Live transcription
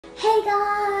Hey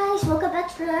guys, welcome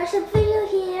back to another video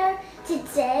here.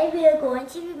 Today we are going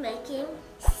to be making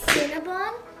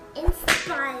Cinnabon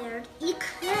inspired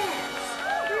eclairs.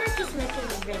 We're not just making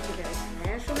regular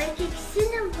eclairs, we're making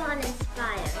Cinnabon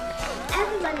inspired.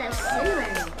 Everyone loves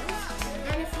cinnamon rolls,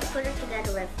 and if you put it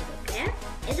together with an eclair,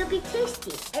 it'll be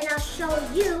tasty. And I'll show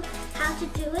you how to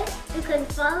do it. You can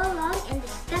follow along in the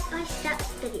step-by-step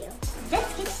video.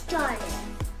 Let's get started.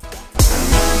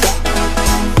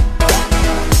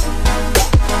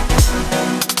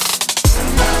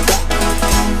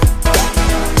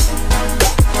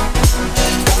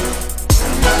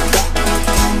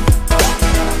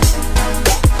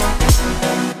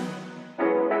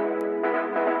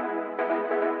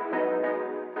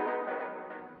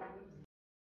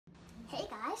 Hey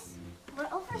guys, we're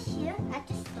over here at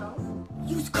the stove.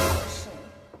 Use caution.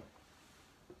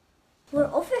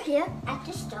 We're over here at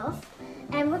the stove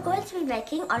and we're going to be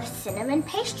making our cinnamon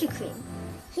pastry cream.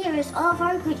 Here is all of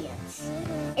our ingredients.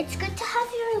 It's good to have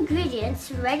your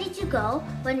ingredients ready to go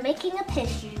when making a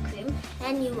pastry cream,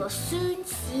 and you will soon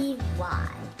see why.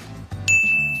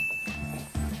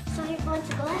 So you're going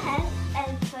to go ahead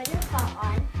and put your pot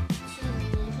on to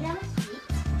medium heat.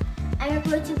 And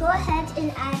we're going to go ahead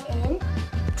and add in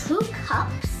 2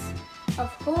 cups of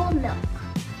whole milk.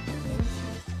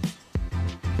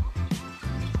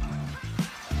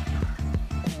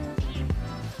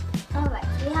 Alright,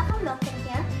 so we have our milk in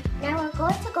here. Now we're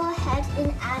going to go ahead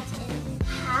and add in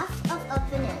half of a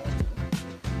vanilla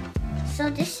bean. So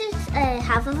this is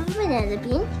half of a vanilla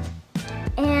bean.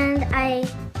 And I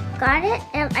got it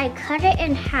and I cut it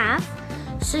in half.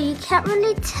 So you can't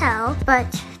really tell, but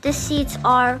the seeds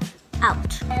are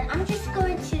out. And I'm just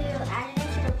going to add it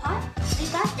into the pot. We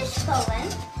got this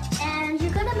going, and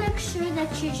you're gonna make sure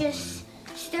that you're just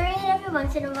stirring it every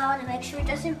once in a while to make sure it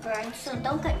doesn't burn. So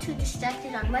don't get too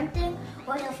distracted on one thing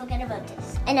or you'll forget about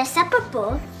this. In a separate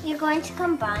bowl, you're going to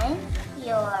combine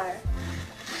your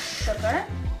sugar.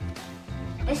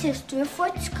 This is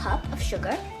 3/4 cup of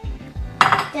sugar.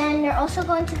 Then you're also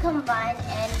going to combine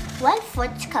in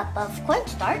 1/4 cup of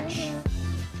cornstarch.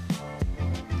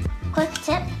 Quick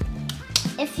tip.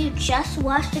 If you just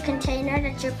wash the container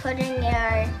that you're putting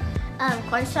your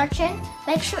cornstarch in,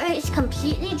 make sure it's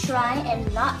completely dry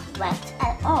and not wet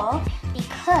at all,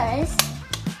 because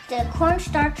the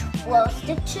cornstarch will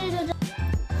stick to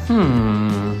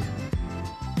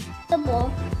the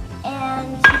bowl,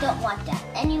 and you don't want that.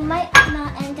 And you might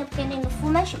not end up getting the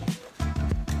full measurement.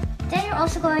 Then you're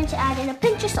also going to add in a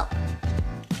pinch of salt.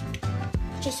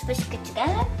 Just whisk it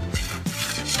together.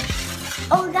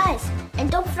 Oh guys, and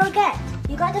don't forget,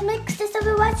 you gotta mix this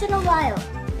every once in a while.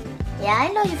 Yeah, I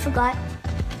know you forgot.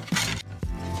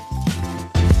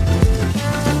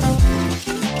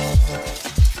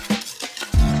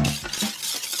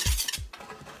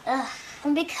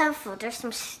 And be careful, there's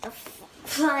some stuff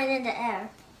flying in the air.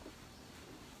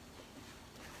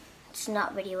 It's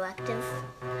not radioactive,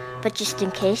 but just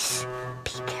in case,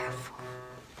 be careful.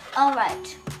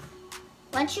 Alright,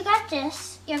 once you got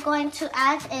this, you're going to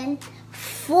add in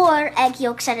 4 egg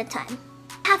yolks at a time.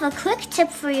 I have a quick tip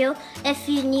for you if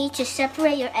you need to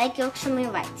separate your egg yolks from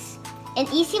your whites. An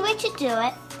easy way to do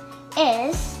it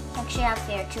is, make sure you have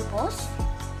your 2 bowls,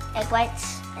 egg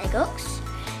whites, egg yolks.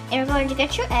 And you're going to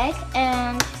get your egg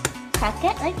and crack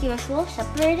it like usual,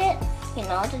 separate it, you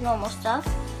know, the normal stuff.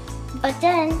 But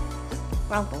then,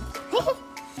 wrong bowl.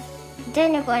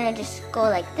 Then you're going to just go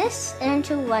like this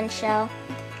into one shell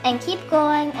and keep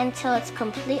going until it's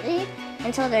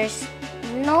until there's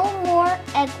no more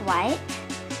egg white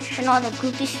and all the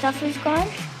goopy stuff is gone,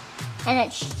 and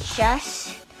it's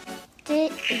just the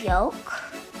yolk,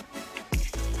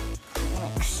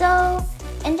 like so,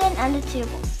 and then add it to your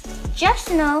bowl. Just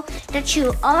know that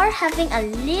you are having a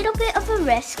little bit of a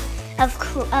risk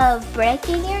of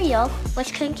breaking your yolk,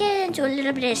 which can get into a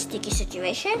little bit of a sticky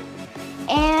situation.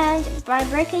 And by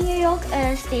breaking your yolk,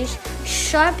 is these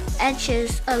sharp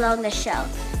edges along the shell.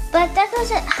 But that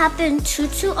doesn't happen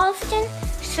too often,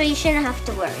 so you shouldn't have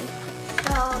to worry.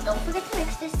 So don't forget to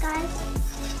mix this, guys.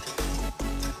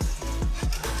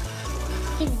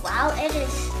 Okay, while it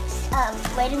is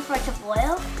waiting for it to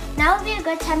boil, now would be a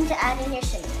good time to add in your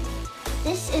cinnamon.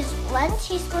 This is 1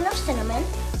 teaspoon of cinnamon.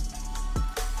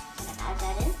 Add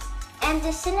that in. And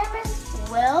the cinnamon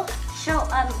will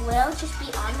just be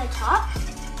on the top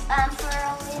for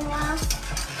a little while.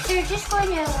 So you're just going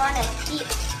to want to keep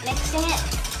mixing it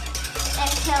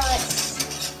until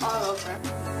it's all over.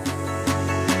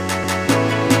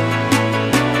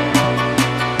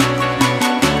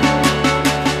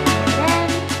 Then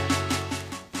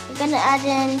you're going to add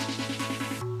in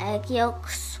egg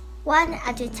yolks one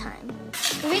at a time.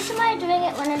 The reason why I'm doing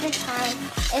it one at a time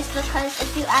is because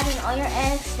if you add in all your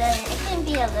eggs, then it can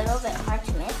be a little bit hard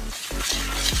to mix.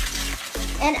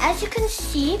 And as you can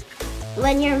see,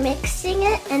 when you're mixing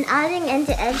it and adding in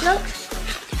the egg yolks,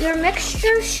 your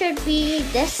mixture should be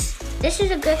this. This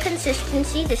is a good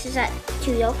consistency. This is at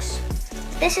 2 yolks.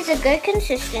 This is a good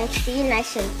consistency,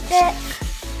 nice and thick.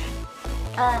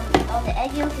 All the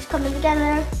egg yolk is coming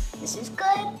together. This is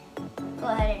good. Go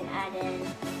ahead and add in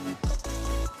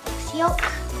this yolk.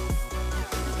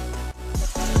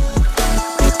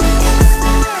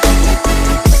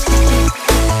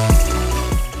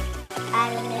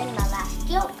 Adding in my last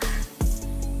yolk.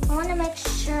 I want to make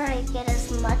sure I get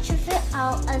as much of it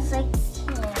out as I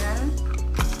can.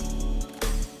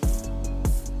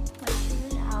 Push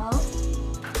it out.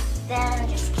 Then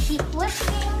just keep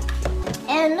whisking.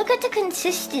 And look at the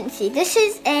consistency. This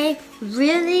is a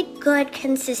really good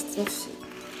consistency.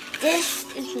 This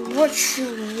is what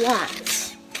you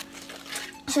want.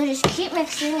 So just keep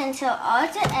mixing until all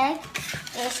the egg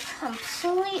is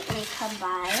completely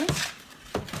combined.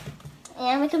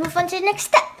 And we can move on to the next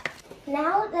step.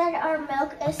 Now that our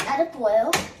milk is at a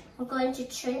boil, we're going to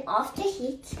turn off the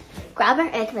heat, grab our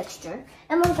egg mixture,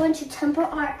 and we're going to temper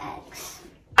our eggs.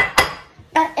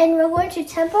 And we're going to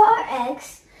temper our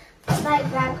eggs by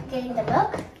getting the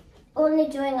milk, only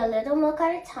doing a little milk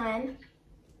at a time.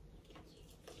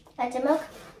 Add the milk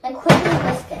and quickly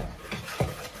whisk it.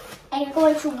 And you're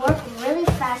going to work really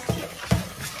fast here.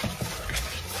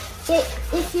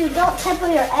 If you don't temper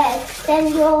your eggs,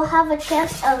 then you'll have a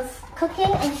chance of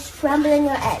cooking and scrambling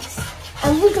your eggs.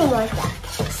 And we don't want that.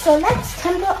 So let's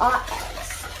temper our eggs.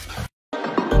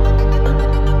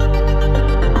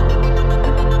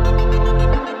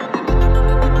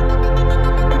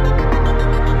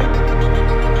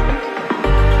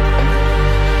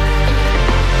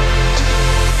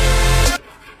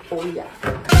 Oh yeah.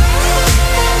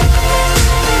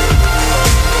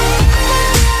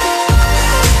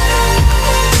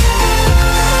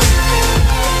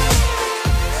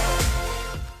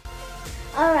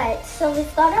 Alright, so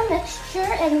we've got our mixture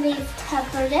and we've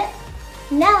tempered it.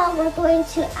 Now we're going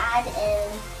to add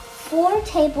in 4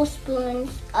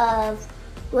 tablespoons of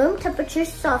room temperature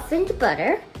softened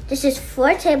butter. This is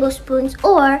 4 tablespoons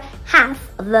or half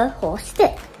of the whole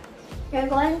stick. You're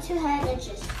going to head and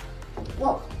just,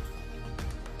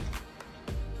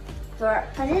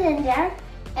 put it in there,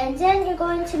 and then you're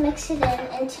going to mix it in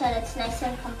until it's nice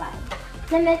and combined.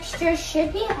 The mixture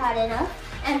should be hot enough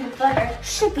and the butter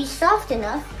should be soft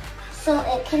enough so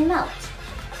it can melt.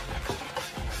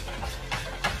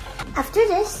 After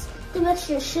this, the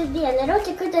mixture should be a little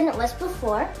thicker than it was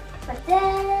before, but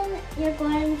then you're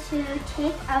going to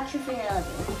take out your vanilla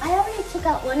bean. I already took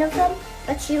out one of them,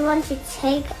 but you want to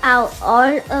take out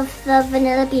all of the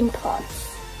vanilla bean pods.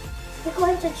 You're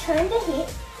going to turn the heat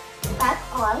back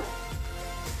on,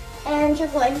 and you're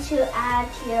going to add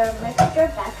your mixture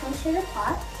back into the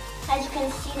pot. As you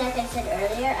can see, like I said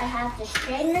earlier, I have the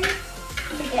strainer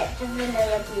to get the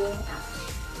vanilla bean out.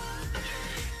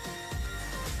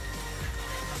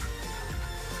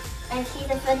 And see,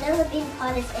 the vanilla bean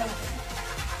pot is in here.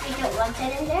 We don't want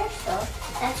that in there, so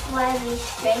that's why we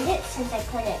strained it, since I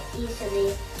couldn't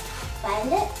easily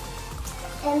find it.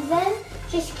 And then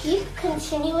just keep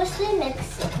continuously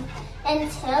mixing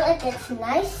until it gets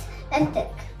nice and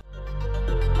thick.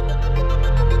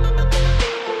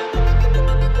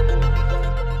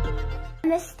 A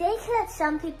mistake that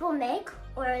some people make,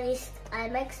 or at least I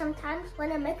make sometimes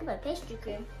when I make my pastry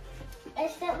cream,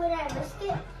 is that when I whisk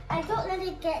it, I don't let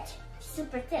it get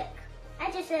super thick.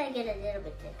 I just let it get a little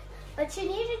bit thick. But you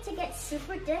need it to get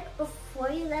super thick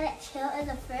before you let it chill in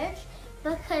the fridge,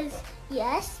 because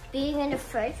yes, being in the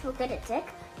fridge will get it thick,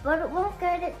 but it won't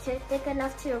get it too thick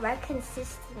enough to the right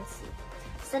consistency.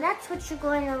 So that's what you're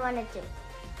going to want to do.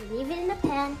 Leave it in the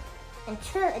pan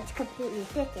until it's completely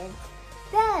thickened,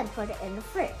 then put it in the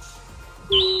fridge.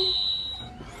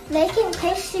 Making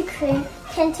pastry cream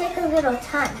can take a little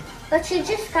time, but you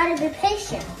just gotta be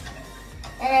patient.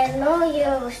 And I know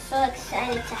you're so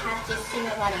excited to have this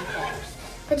Cinnabon Eclairs,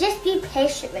 but just be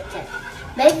patient with it.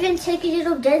 Maybe even take a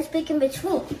little dance break in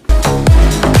between.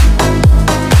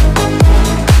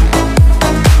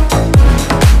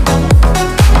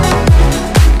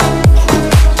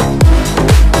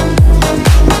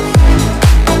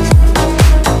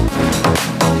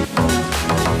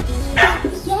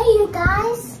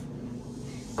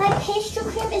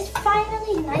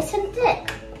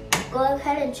 Go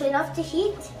ahead and turn off the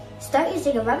heat. Start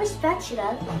using a rubber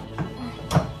spatula.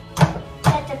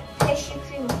 Get the pastry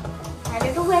cream out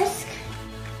of the whisk.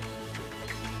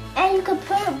 And you can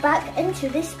put it back into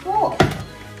this bowl.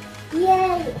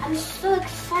 Yay! I'm so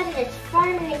excited. It's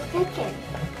finally cooking.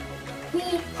 We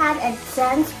had a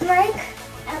dance break,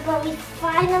 but we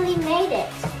finally made it.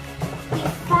 We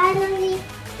finally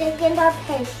thickened our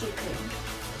pastry cream.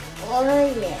 Oh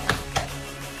yeah.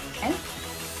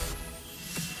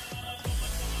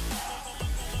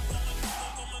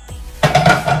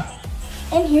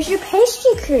 And here's your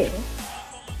pastry cream.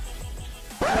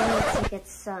 I need to get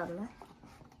some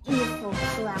evil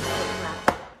plastic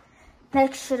wrap.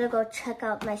 Make sure to go check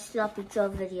out my Sloppy Joe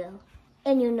video.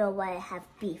 And you know why I have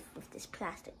beef with this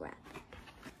plastic wrap.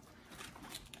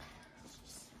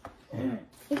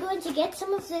 You're going to get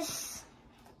some of this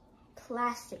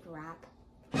plastic wrap.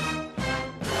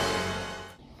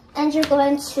 And you're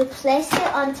going to place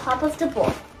it on top of the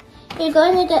bowl. You're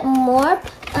going to get more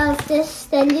of this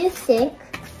than you think,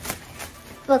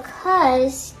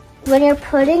 because when you're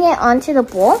putting it onto the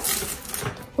bowl,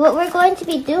 what we're going to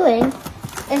be doing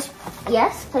is,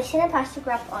 yes, placing the plastic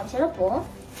wrap onto the bowl,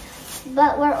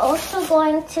 but we're also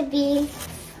going to be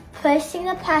placing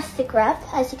the plastic wrap.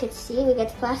 As you can see, we get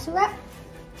the plastic wrap,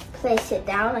 place it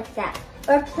down like that.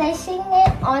 We're placing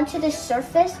it onto the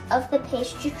surface of the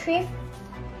pastry cream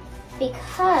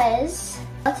because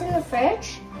it's in the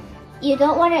fridge. You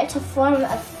don't want it to form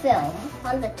a film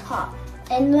on the top.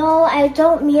 And no, I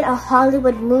don't mean a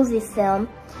Hollywood movie film.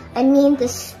 I mean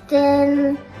this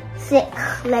thin, thick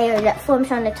layer that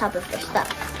forms on the top of your stuff.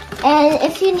 And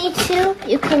if you need to,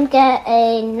 you can get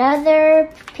another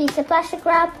piece of plastic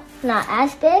wrap, not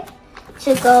as big,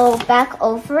 to go back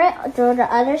over it to the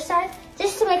other side,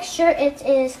 just to make sure it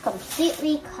is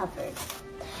completely covered.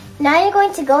 Now you're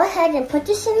going to go ahead and put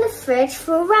this in the fridge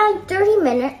for around 30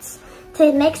 minutes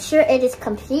to make sure it is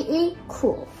completely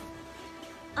cool.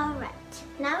 Alright,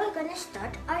 now we're going to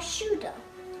start our choux dough.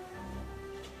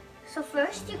 So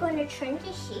first you're going to turn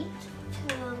the heat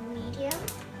to medium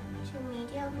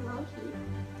low heat.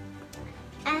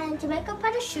 And to make up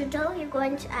our choux dough, you're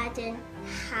going to add in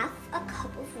half a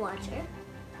cup of water,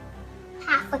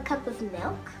 half a cup of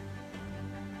milk,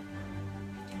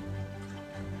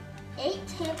 8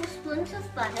 tablespoons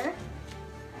of butter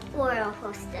or a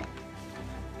whole stick,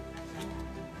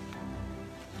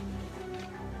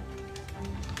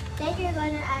 then you're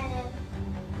going to add in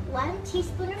 1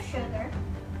 teaspoon of sugar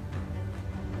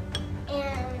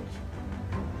and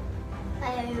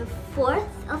 1/4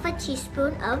 of a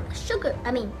teaspoon of sugar.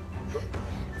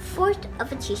 1/4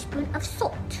 of a teaspoon of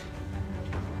salt.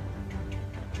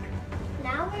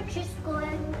 Now we're just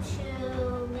going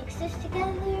to mix this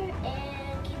together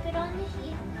and keep it on the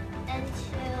heat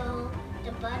until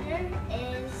the butter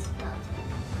is melted.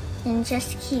 And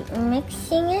just keep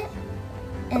mixing it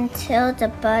until the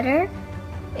butter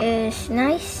is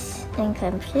nice and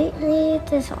completely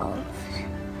dissolved.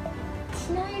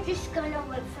 So now you're just going to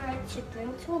wait for it to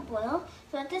bring to a boil.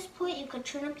 So at this point you can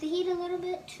turn up the heat a little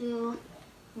bit to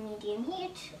medium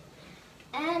heat.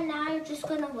 And now you're just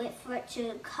going to wait for it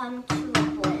to come to a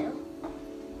boil.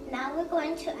 Now we're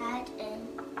going to add in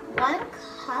 1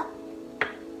 cup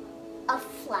of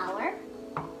flour.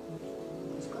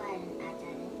 Let's go ahead and add that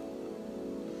in.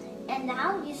 And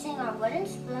now, using our wooden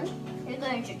spoon, you're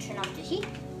going to turn off the heat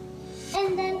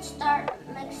and then start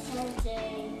mixing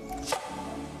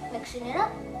it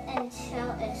up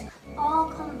until it's all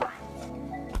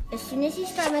combined. As soon as you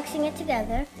start mixing it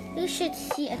together, you should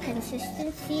see a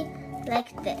consistency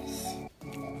like this.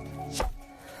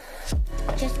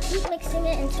 Just keep mixing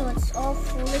it until it's all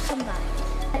fully combined.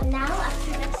 But now,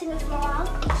 after mixing it for a while,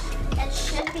 it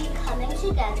should be coming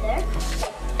together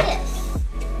like this.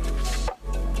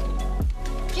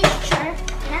 Just turn.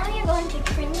 Now you're going to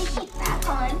turn the heat back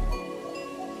on.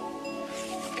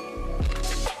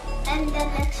 And then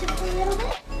mix it for a little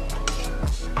bit.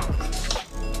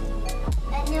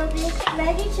 And you'll be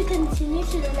ready to continue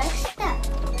to the next step.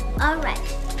 Alright,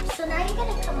 so now you're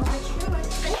going to come over to your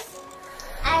workspace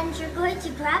and you're going to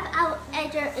grab out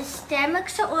either a stand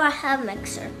mixer or a hand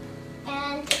mixer.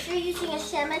 And if you're using a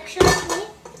stand mixer like me,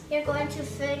 you're going to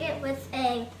fill it with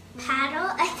a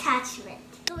paddle attachment.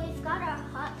 So we've got our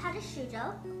hot patty choux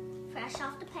dough, fresh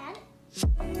off the pan.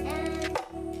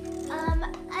 And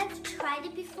I've tried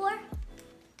it before.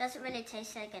 Doesn't really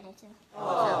taste like anything.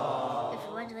 So if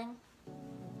you're wondering,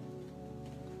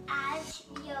 add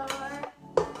your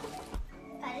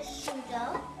patty choux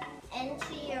dough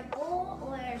into your bowl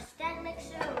or stand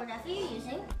mixer or whatever you're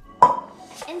using,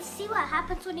 and see what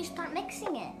happens when you start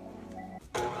mixing it.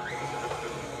 Go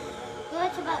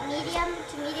to about medium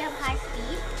to medium-high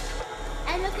speed,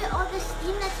 and look at all the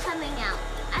steam that's coming out.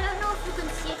 I don't know if you can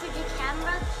see it through the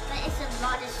camera, but it's a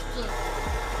lot of steam.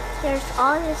 There's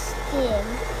all this steam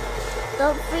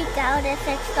Don't freak out if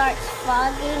it starts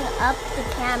fogging up the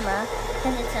camera,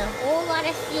 because it's a whole lot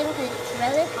of steam because it's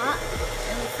really hot.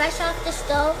 And we're fresh off the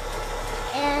stove.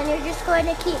 And you're just going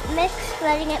to keep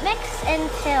letting it mix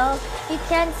until you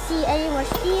can't see any more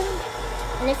steam.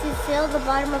 And if you feel the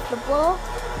bottom of the bowl,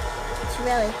 it's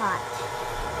really hot.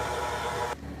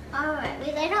 Alright,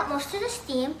 we laid out most of the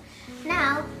steam.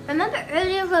 Now, remember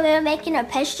earlier when we were making our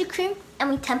pastry cream and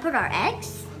we tempered our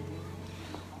eggs?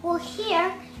 Well,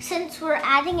 here, since we're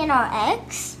adding in our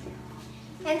eggs,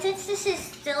 and since this is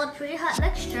still a pretty hot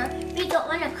mixture, we don't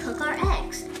want to cook our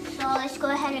eggs. So let's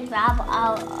go ahead and grab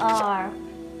out our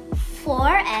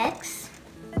 4 eggs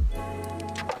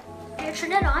and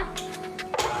turn it on.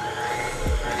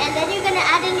 And then you're going to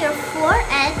add in your 4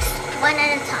 eggs one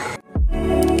at a time.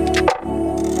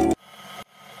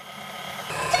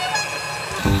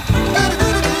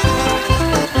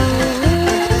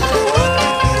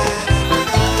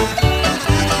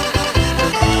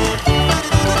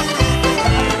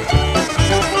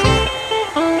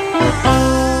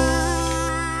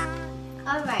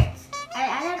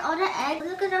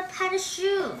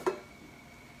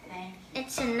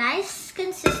 It's a nice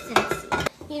consistency.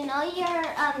 You know your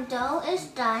dough is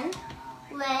done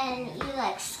when you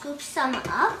like scoop some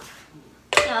up.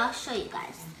 Here, I'll show you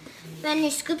guys. Then you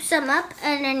scoop some up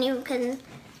and then you can,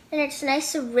 and it's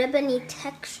nice ribbony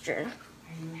texture.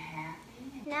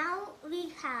 Now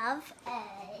we have a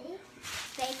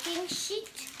baking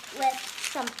sheet with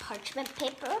some parchment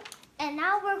paper. And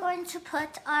now we're going to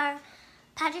put our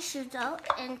pâte dough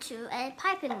into a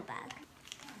piping bag.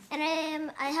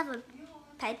 And I have a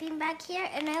piping bag here,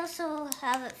 and I also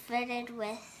have it fitted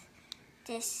with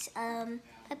this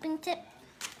piping tip.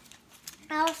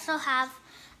 I also have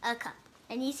a cup.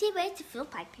 An easy way to fill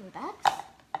piping bags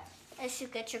is you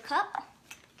get your cup,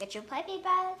 get your piping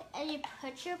bag, and you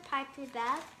put your piping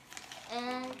bag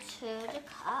into the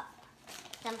cup.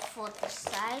 Then fold the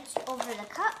sides over the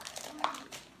cup.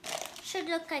 Should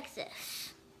look like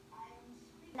this.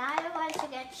 Now you're going to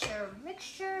get your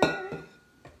mixture.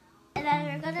 And then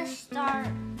you're going to start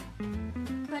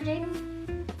putting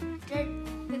the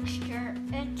mixture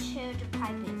into the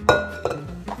piping bag.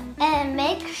 And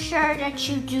make sure that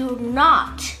you do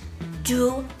not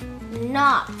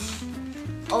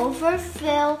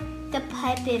overfill the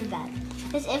piping bag.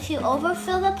 Because if you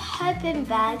overfill the piping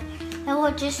bag, it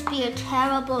will just be a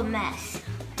terrible mess.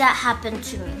 That happened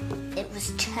to me. It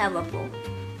was terrible.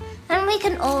 And we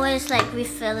can always like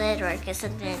refill it or get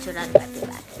something into another piping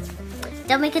bag.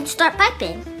 Then we can start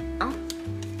piping.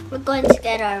 We're going to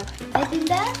get our piping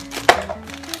bag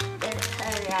and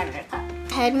cut it out of the cup.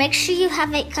 And make sure you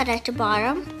have it cut at the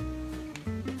bottom.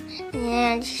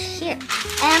 And here.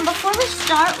 And before we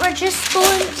start, we're just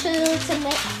going to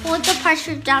hold the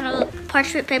parchment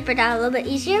paper down a little bit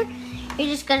easier. You're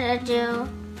just gonna do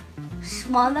a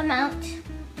small amount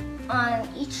on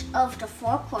each of the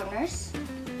 4 corners.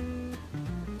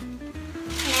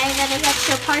 Now you're gonna get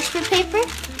your parchment paper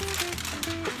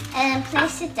and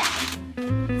place it down.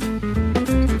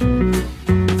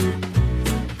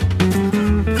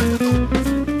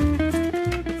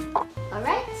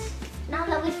 Alright, now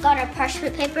that we've got our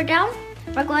parchment paper down,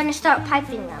 we're going to start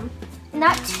piping them.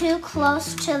 Not too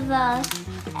close to the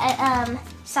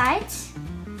sides.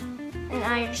 And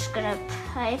now you're just gonna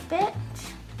pipe it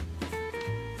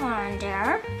on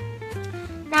there.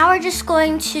 Now we're just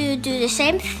going to do the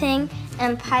same thing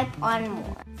and pipe on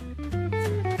more.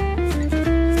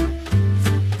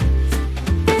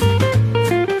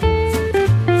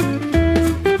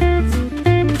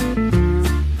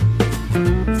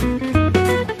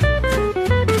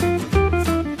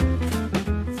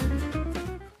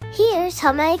 Here's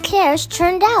how my eclairs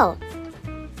turned out.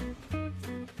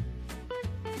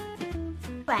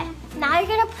 Right, now you're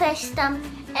gonna place them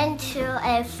into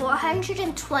a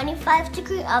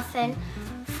 425-degree oven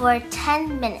for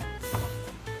 10 minutes.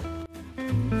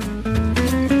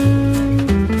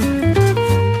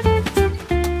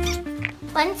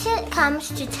 Once it comes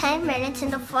to 10 minutes in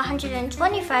the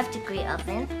 425-degree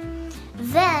oven,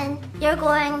 then you're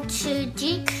going to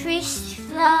decrease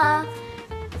the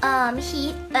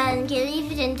heat and you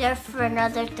leave it in there for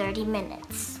another 30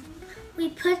 minutes. We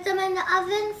put them in the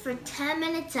oven for 10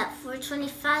 minutes at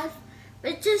 425,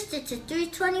 reduced it to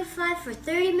 325 for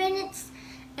 30 minutes,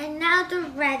 and now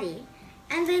they're ready.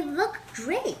 And they look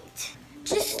great.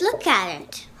 Just look at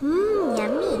it.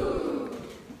 Yummy.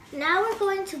 Now we're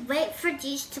going to wait for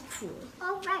these to cool.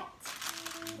 All right.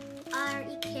 Our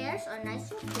eclairs are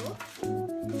nice and cool.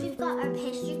 We've got our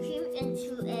pastry cream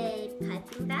into a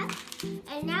piping bag.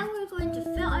 And now we're going to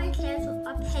fill our eclairs with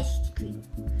our pastry cream.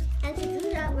 And to do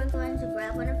that, we're going to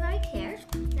grab one of our eclairs.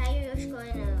 Now you're just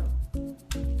going to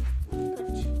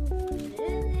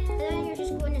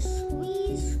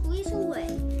to squeeze away.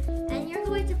 And you're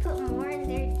going to put more in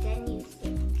there than you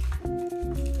think.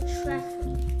 Trust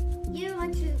me. You don't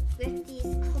want to get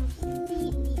these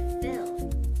completely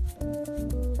filled.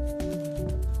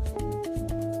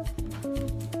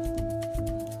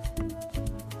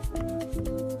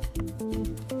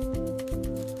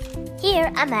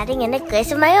 Here, I'm adding in a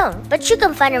glaze of my own, but you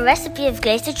can find a recipe of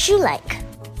glaze that you like.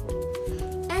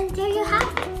 And there you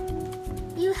have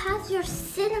it. You have your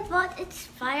Cinnabon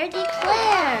inspired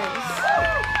eclairs.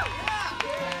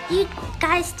 You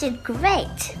guys did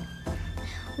great.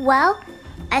 Well,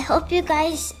 I hope you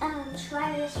guys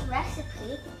try this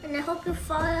recipe, and I hope you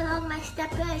follow along my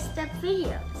step-by-step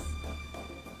videos.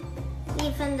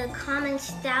 Leave in the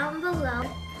comments down below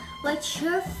what's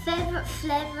your favorite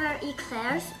flavor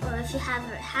eclairs, or if you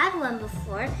haven't had one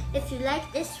before, if you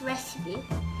like this recipe,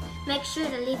 make sure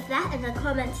to leave that in the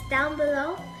comments down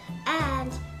below,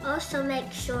 and also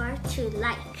make sure to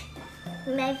like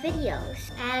my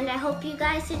videos. And I hope you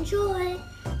guys enjoy.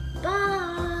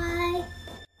 Bye!